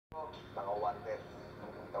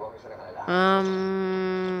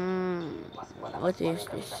What is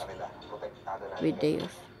this? Videos.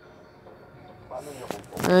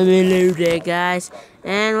 Hello there, guys,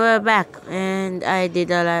 and we're back. And I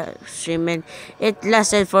did a live stream, and it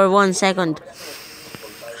lasted for 1 second.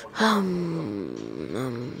 Um,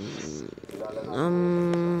 um,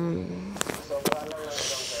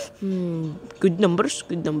 um, good numbers,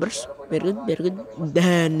 very good, very good.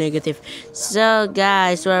 The negative. So,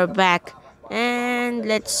 guys, we're back, and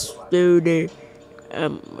let's do the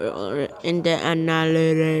in the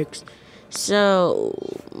analytics. So,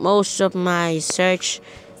 most of my search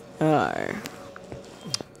are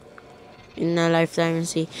in a lifetime.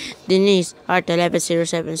 See, Denise Art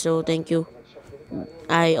 1107. So, thank you.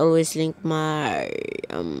 I always link my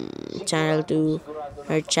channel to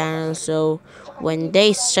her channel. So, when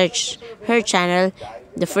they search her channel,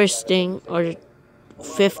 the first thing or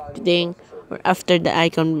fifth thing or after the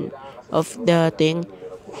icon of the thing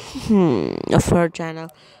of her channel,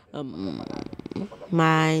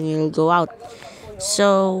 mine will go out.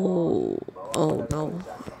 So, oh no.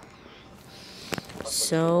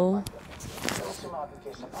 So,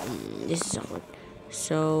 this is awkward.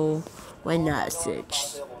 So, when I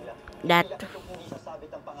search that,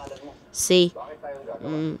 see,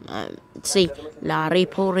 see, Larry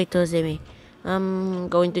Porito me. I'm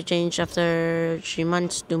going to change after 3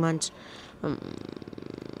 months, 2 months.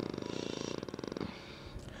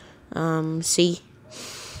 See,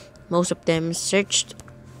 most of them searched.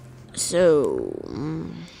 So,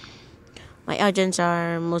 my audience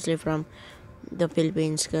are mostly from the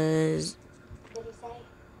Philippines because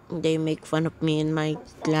they make fun of me in my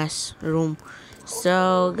classroom.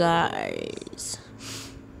 So, guys,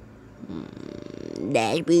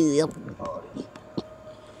 they will.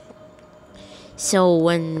 So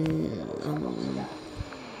when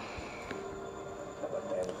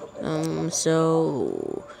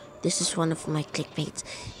so this is one of my clickbaits.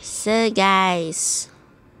 So guys,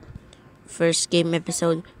 first game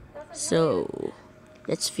episode. So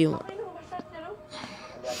let's view.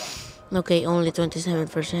 Okay, only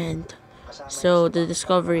 27%. So the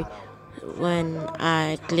discovery, when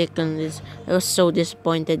I clicked on this, I was so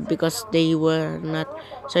disappointed because they were not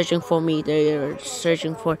searching for me, they were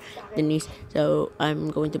searching for Denise. So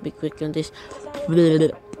I'm going to be quick on this.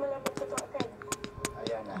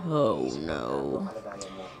 Oh no.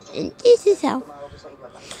 And this is how.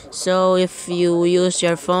 So if you use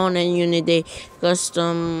your phone and you need a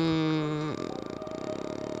custom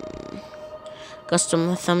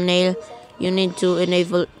thumbnail, you need to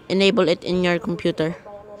enable it in your computer.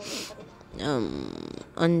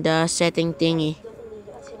 On the setting thingy,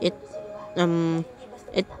 it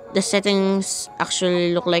the settings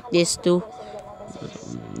actually look like this too.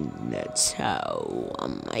 That's how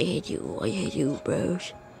I hate you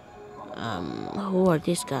bros. Who are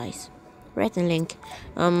these guys? Red and Link.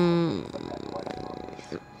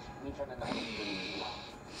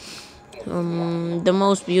 The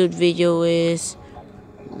most viewed video is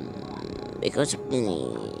because of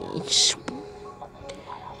Denise.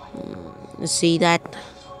 See that?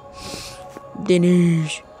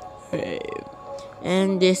 Denise.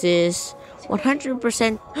 And this is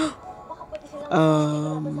 100%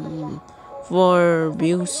 for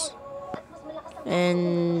views.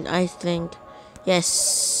 And I think,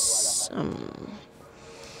 yes,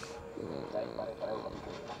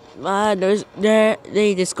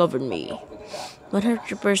 they discovered me.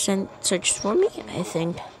 100% searched for me, I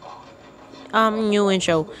think. New in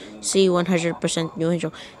show. See, 100% new in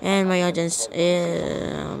show. And my audience,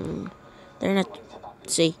 they're not,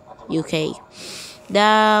 see, UK.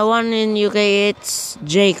 The one in UK, it's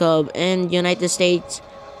Jacob. And United States,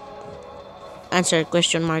 answer,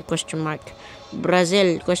 question mark.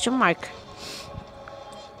 Brazil, question mark.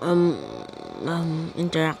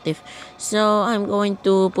 Interactive. So, I'm going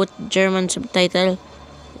to put German subtitle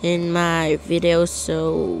in my videos.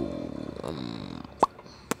 So,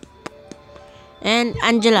 and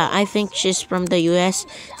Angela, I think she's from the US.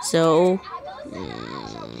 So,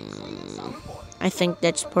 I think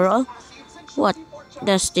that's for all. What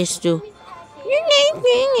does this do?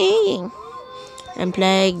 And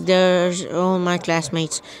Plague, there's all my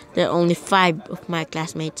classmates. There are only 5 of my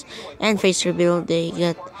classmates. And face reveal they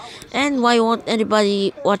get. And why won't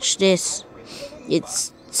anybody watch this?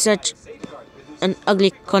 It's such an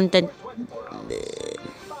ugly content.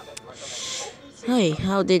 Hey,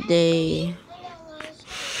 how did they...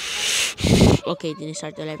 Okay, didn't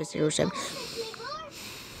start the live at 07.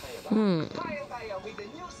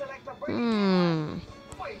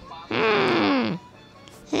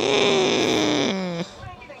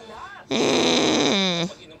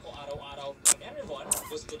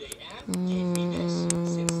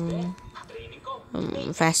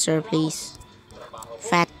 Mm, faster, please.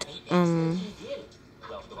 Fat.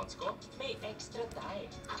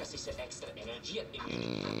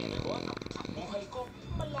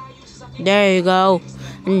 There you go.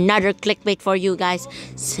 Another clickbait for you guys.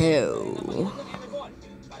 So,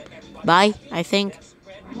 bye, I think.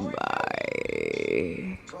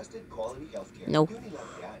 Bye. No.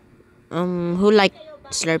 Who liked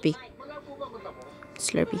Slurpee?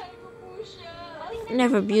 Slurpee.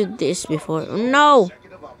 Never viewed this before. No!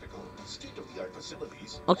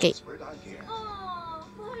 Okay.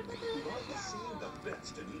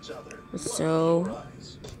 So,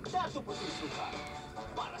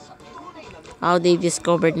 how they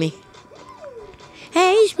discovered me?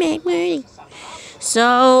 Hey, Smack Moody.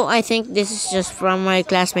 So, I think this is just from my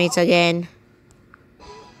classmates again.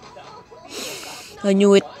 I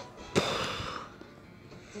knew it.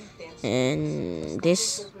 And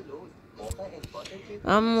this.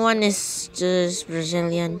 One is just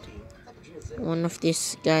Brazilian. One of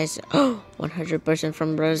these guys. 100%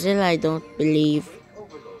 from Brazil. I don't believe.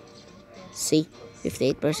 See,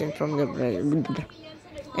 58% from the Brazil.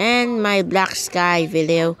 And my Black Sky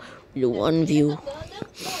video with 1 view.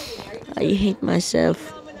 I hate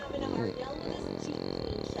myself.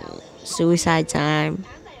 Suicide time.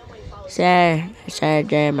 Share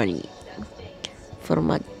Germany.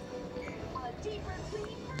 Format.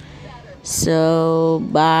 So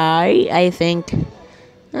bye. I think.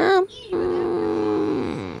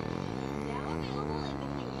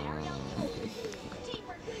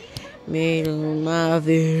 Made my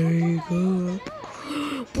very good.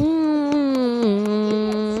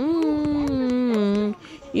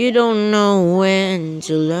 You don't know when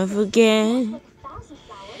to love again.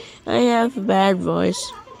 I have a bad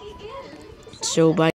voice. So bye.